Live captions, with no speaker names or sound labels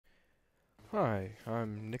Hi,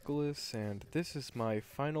 I'm Nicholas, and this is my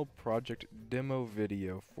final project demo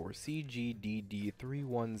video for CGDD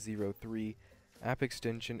 3103 app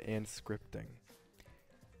extension and scripting.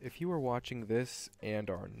 If you are watching this and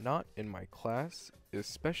are not in my class,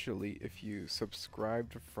 especially if you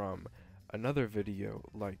subscribed from another video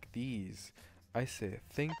like these, I say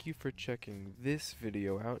thank you for checking this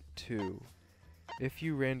video out too. If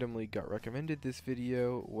you randomly got recommended this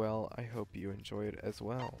video, well, I hope you enjoy it as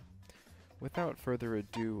well. Without further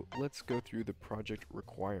ado, let's go through the project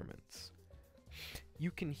requirements. You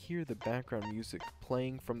can hear the background music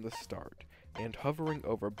playing from the start, and hovering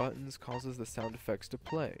over buttons causes the sound effects to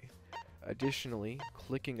play. Additionally,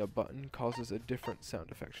 clicking a button causes a different sound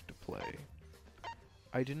effect to play.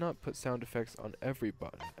 I did not put sound effects on every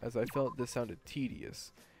button, as I felt this sounded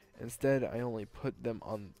tedious. Instead, I only put them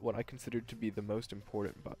on what I considered to be the most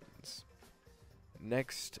important buttons.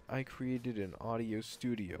 Next, I created an audio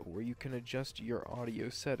studio where you can adjust your audio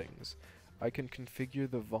settings. I can configure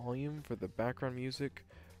the volume for the background music.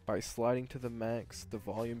 By sliding to the max, the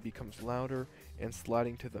volume becomes louder, and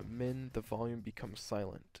sliding to the min, the volume becomes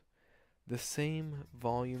silent. The same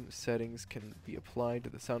volume settings can be applied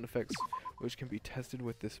to the sound effects, which can be tested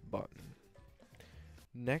with this button.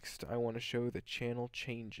 Next, I want to show the channel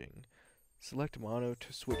changing. Select mono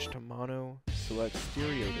to switch to mono, select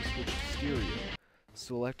stereo to switch to stereo.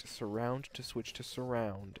 Select surround to switch to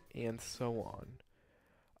surround, and so on.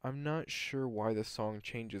 I'm not sure why the song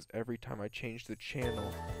changes every time I change the channel,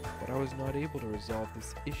 but I was not able to resolve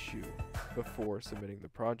this issue before submitting the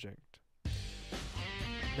project.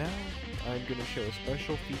 Now, I'm going to show a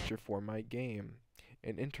special feature for my game,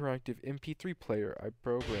 an interactive MP3 player I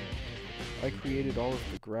programmed. I created all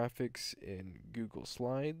of the graphics in Google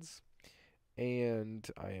Slides, and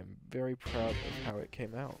I am very proud of how it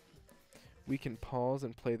came out. We can pause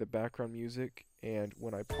and play the background music, and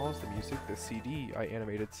when I pause the music, the CD I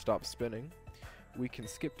animated stops spinning. We can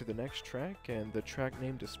skip to the next track, and the track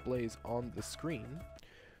name displays on the screen.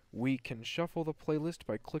 We can shuffle the playlist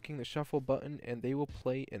by clicking the shuffle button, and they will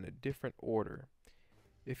play in a different order.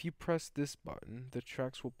 If you press this button, the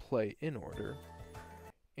tracks will play in order,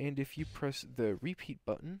 and if you press the repeat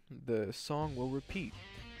button, the song will repeat.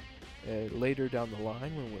 Later down the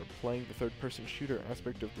line, when we're playing the third-person shooter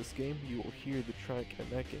aspect of this game, you will hear the track and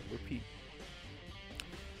that game repeat.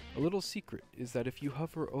 A little secret is that if you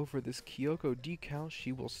hover over this Kyoko decal,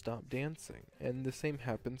 she will stop dancing, and the same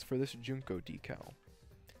happens for this Junko decal.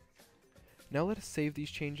 Now let us save these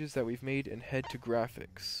changes that we've made and head to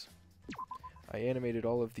graphics. I animated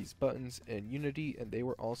all of these buttons in Unity, and they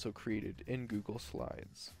were also created in Google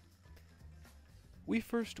Slides. We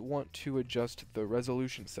first want to adjust the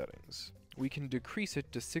resolution settings. We can decrease it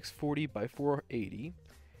to 640 by 480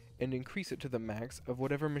 and increase it to the max of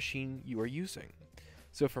whatever machine you are using.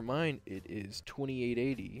 So for mine it is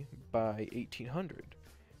 2880 by 1800.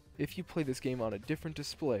 If you play this game on a different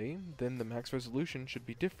display, then the max resolution should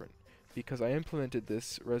be different, because I implemented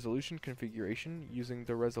this resolution configuration using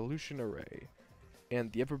the resolution array,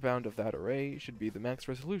 and the upper bound of that array should be the max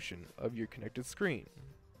resolution of your connected screen.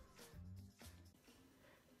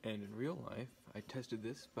 And in real life, I tested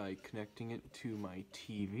this by connecting it to my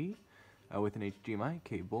TV with an HDMI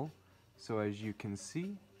cable. So as you can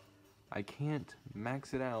see, I can't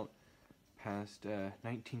max it out past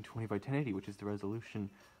 1920 by 1080, which is the resolution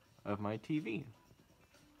of my TV.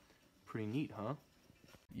 Pretty neat, huh?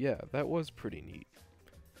 Yeah, that was pretty neat.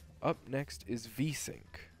 Up next is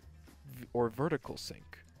VSync, or vertical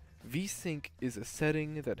sync. VSync is a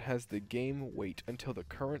setting that has the game wait until the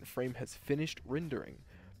current frame has finished rendering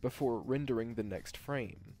before rendering the next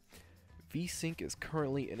frame. VSync is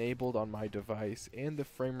currently enabled on my device, and the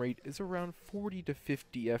frame rate is around 40 to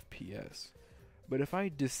 50 FPS. But if I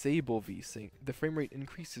disable VSync, the frame rate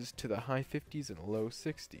increases to the high 50s and low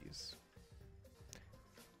 60s.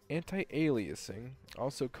 Anti-aliasing,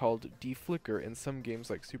 also called Deflicker in some games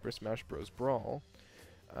like Super Smash Bros. Brawl,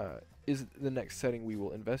 is the next setting we will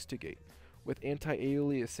investigate. With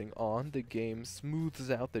anti-aliasing on, the game smooths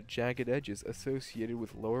out the jagged edges associated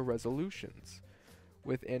with lower resolutions.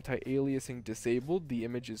 With anti-aliasing disabled, the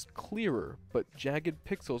image is clearer, but jagged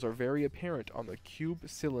pixels are very apparent on the cube,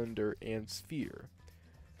 cylinder, and sphere.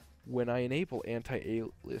 When I enable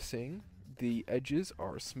anti-aliasing, the edges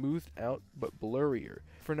are smoothed out but blurrier.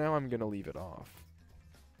 For now, I'm going to leave it off.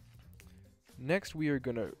 Next, we are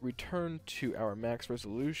going to return to our max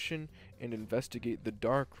resolution and investigate the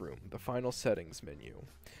darkroom, the final settings menu.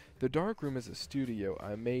 The darkroom is a studio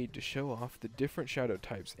I made to show off the different shadow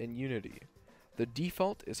types in Unity. The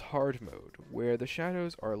default is hard mode, where the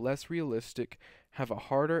shadows are less realistic, have a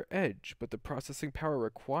harder edge, but the processing power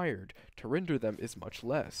required to render them is much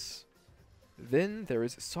less. Then there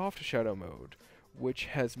is soft shadow mode, which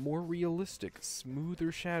has more realistic,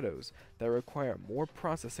 smoother shadows that require more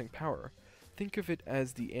processing power. Think of it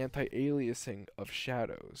as the anti-aliasing of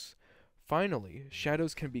shadows. Finally,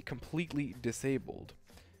 shadows can be completely disabled.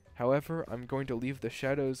 However, I'm going to leave the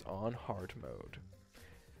shadows on hard mode.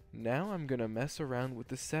 Now I'm going to mess around with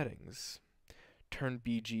the settings. Turn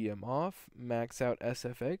BGM off, max out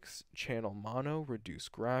SFX, channel mono, reduce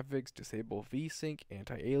graphics, disable VSync,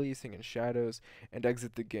 anti-aliasing and shadows, and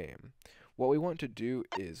exit the game. What we want to do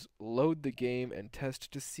is load the game and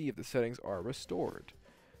test to see if the settings are restored.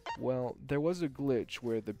 Well, there was a glitch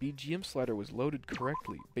where the BGM slider was loaded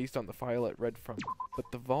correctly based on the file it read from, but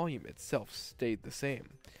the volume itself stayed the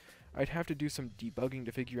same. I'd have to do some debugging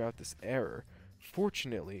to figure out this error.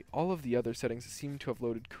 Fortunately, all of the other settings seem to have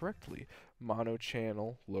loaded correctly: mono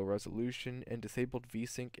channel, low resolution, and disabled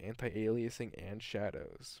VSync, anti-aliasing, and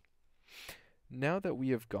shadows. Now that we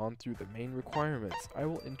have gone through the main requirements, I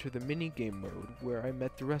will enter the minigame mode where I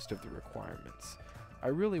met the rest of the requirements. I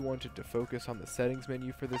really wanted to focus on the settings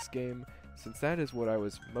menu for this game, since that is what I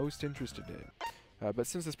was most interested in. But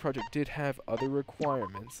since this project did have other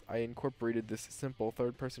requirements, I incorporated this simple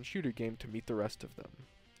third-person shooter game to meet the rest of them.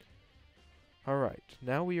 Alright,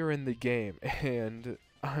 now we are in the game, and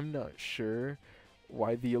I'm not sure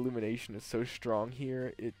why the illumination is so strong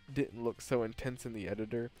here. It didn't look so intense in the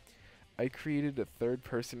editor. I created a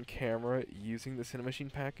third-person camera using the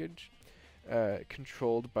Cinemachine package.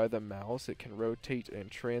 Controlled by the mouse, it can rotate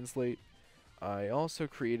and translate. I also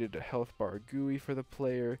created a health bar GUI for the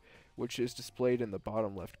player, which is displayed in the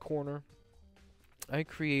bottom left corner. I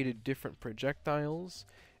created different projectiles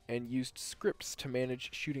and used scripts to manage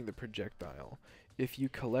shooting the projectile. If you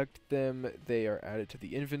collect them, they are added to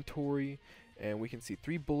the inventory, and we can see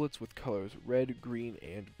 3 bullets with colors red, green,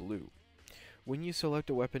 and blue. When you select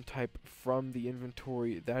a weapon type from the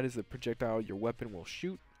inventory, that is the projectile your weapon will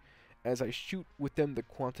shoot. As I shoot with them, the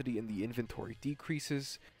quantity in the inventory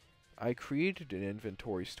decreases. I created an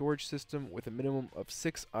inventory storage system with a minimum of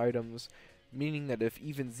 6 items, meaning that if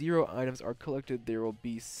even 0 items are collected, there will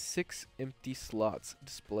be 6 empty slots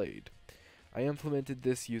displayed. I implemented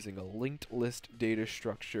this using a linked list data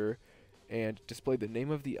structure and displayed the name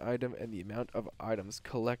of the item and the amount of items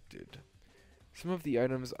collected. Some of the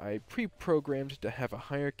items I pre-programmed to have a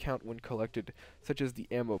higher count when collected, such as the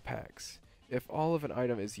ammo packs. If all of an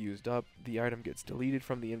item is used up, the item gets deleted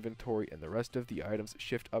from the inventory and the rest of the items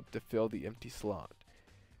shift up to fill the empty slot.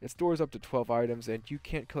 It stores up to 12 items, and you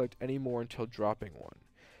can't collect any more until dropping one.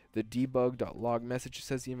 The debug.log message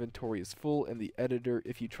says the inventory is full in the editor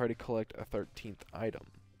if you try to collect a 13th item.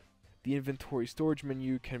 The inventory storage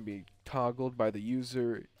menu can be toggled by the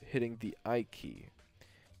user hitting the I key.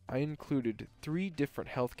 I included 3 different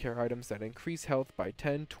healthcare items that increase health by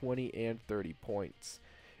 10, 20, and 30 points.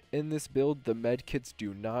 In this build, the medkits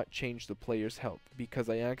do not change the player's health because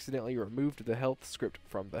I accidentally removed the health script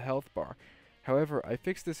from the health bar. However, I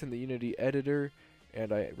fixed this in the Unity editor,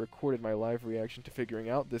 and I recorded my live reaction to figuring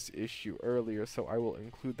out this issue earlier, so I will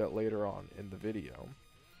include that later on in the video.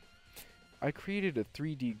 I created a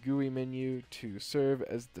 3D GUI menu to serve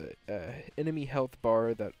as the enemy health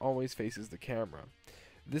bar that always faces the camera.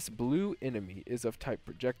 This blue enemy is of type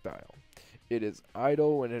projectile. It is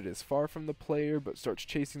idle when it is far from the player, but starts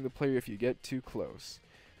chasing the player if you get too close.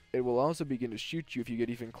 It will also begin to shoot you if you get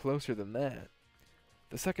even closer than that.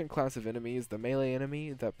 The second class of enemy is the melee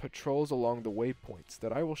enemy that patrols along the waypoints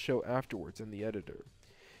that I will show afterwards in the editor.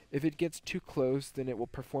 If it gets too close, then it will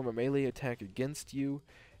perform a melee attack against you,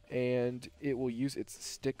 and it will use its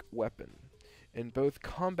stick weapon. In both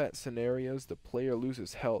combat scenarios, the player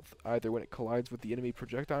loses health, either when it collides with the enemy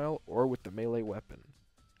projectile or with the melee weapon.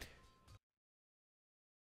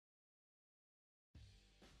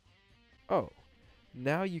 Oh,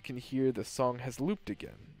 now you can hear the song has looped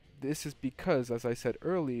again. This is because, as I said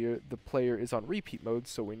earlier, the player is on repeat mode,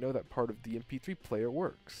 so we know that part of the MP3 player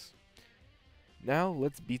works. Now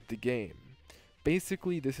let's beat the game.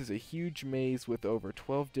 Basically, this is a huge maze with over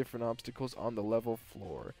 12 different obstacles on the level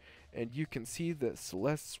floor, and you can see the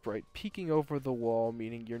Celeste sprite peeking over the wall,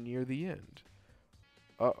 meaning you're near the end.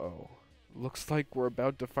 Uh-oh. Looks like we're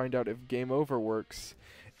about to find out if game over works,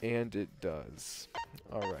 and it does.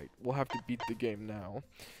 Alright, we'll have to beat the game now.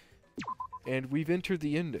 And we've entered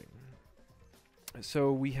the ending.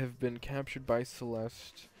 So we have been captured by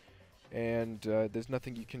Celeste, and there's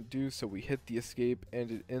nothing you can do, so we hit the escape, and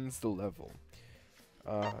it ends the level.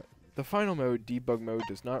 The final mode, debug mode,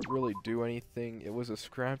 does not really do anything. It was a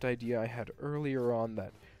scrapped idea I had earlier on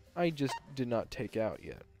that I just did not take out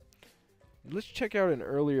yet. Let's check out an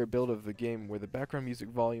earlier build of the game where the background music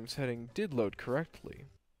volume setting did load correctly.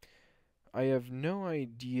 I have no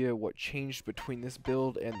idea what changed between this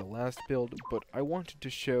build and the last build, but I wanted to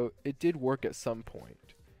show it did work at some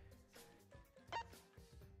point.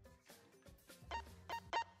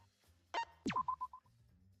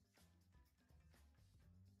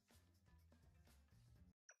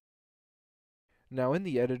 Now in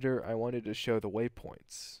the editor, I wanted to show the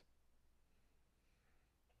waypoints.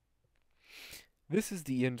 This is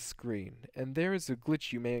the end screen, and there is a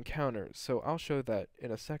glitch you may encounter, so I'll show that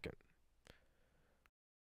in a second.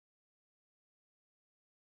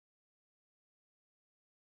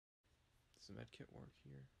 Does the medkit work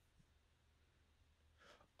here?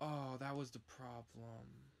 Oh, that was the problem.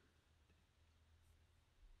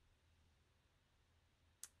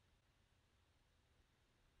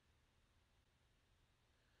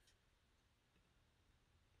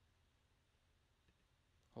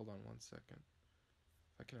 Hold on 1 second.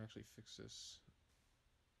 If I can actually fix this.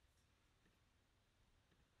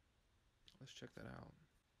 Let's check that out.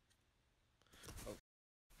 Oh.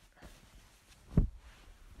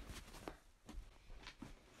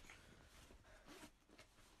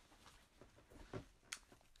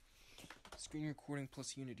 Screen recording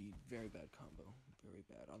plus Unity, very bad combo. Very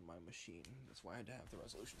bad on my machine. That's why I had to have the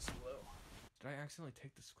resolution so low. Did I accidentally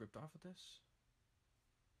take the script off of this?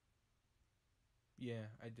 Yeah,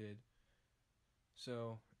 I did.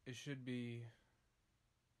 So, it should be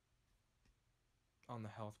on the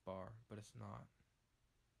health bar, but it's not.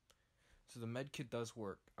 So the medkit does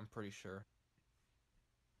work, I'm pretty sure.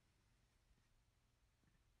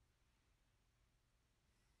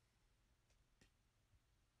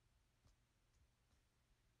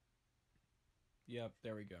 Yep,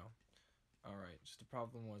 there we go. Alright, just the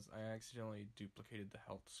problem was I accidentally duplicated the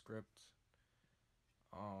health script.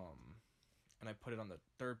 And I put it on the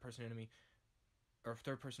third person enemy, or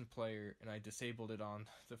third person player, and I disabled it on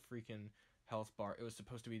the freaking health bar. It was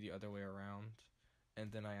supposed to be the other way around,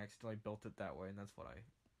 and then I accidentally built it that way, and that's what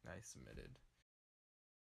I submitted.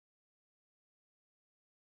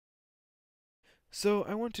 So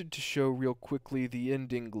I wanted to show real quickly the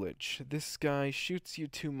ending glitch. This guy shoots you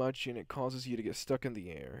too much and it causes you to get stuck in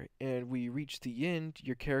the air, and we reach the end,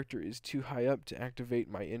 your character is too high up to activate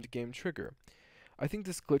my endgame trigger. I think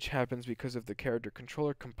this glitch happens because of the character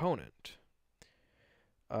controller component.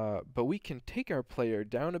 But we can take our player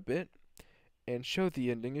down a bit and show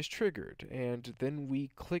the ending is triggered, and then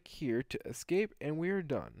we click here to escape and we are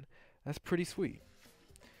done. That's pretty sweet.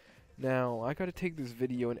 Now, I gotta take this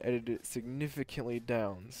video and edit it significantly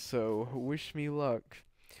down, so wish me luck.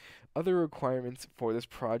 Other requirements for this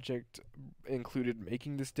project included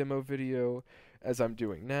making this demo video, as I'm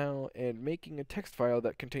doing now, and making a text file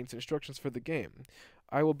that contains instructions for the game.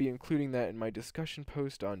 I will be including that in my discussion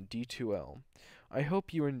post on D2L. I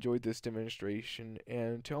hope you enjoyed this demonstration,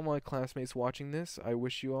 and to all my classmates watching this, I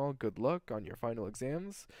wish you all good luck on your final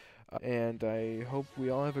exams, and I hope we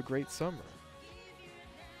all have a great summer.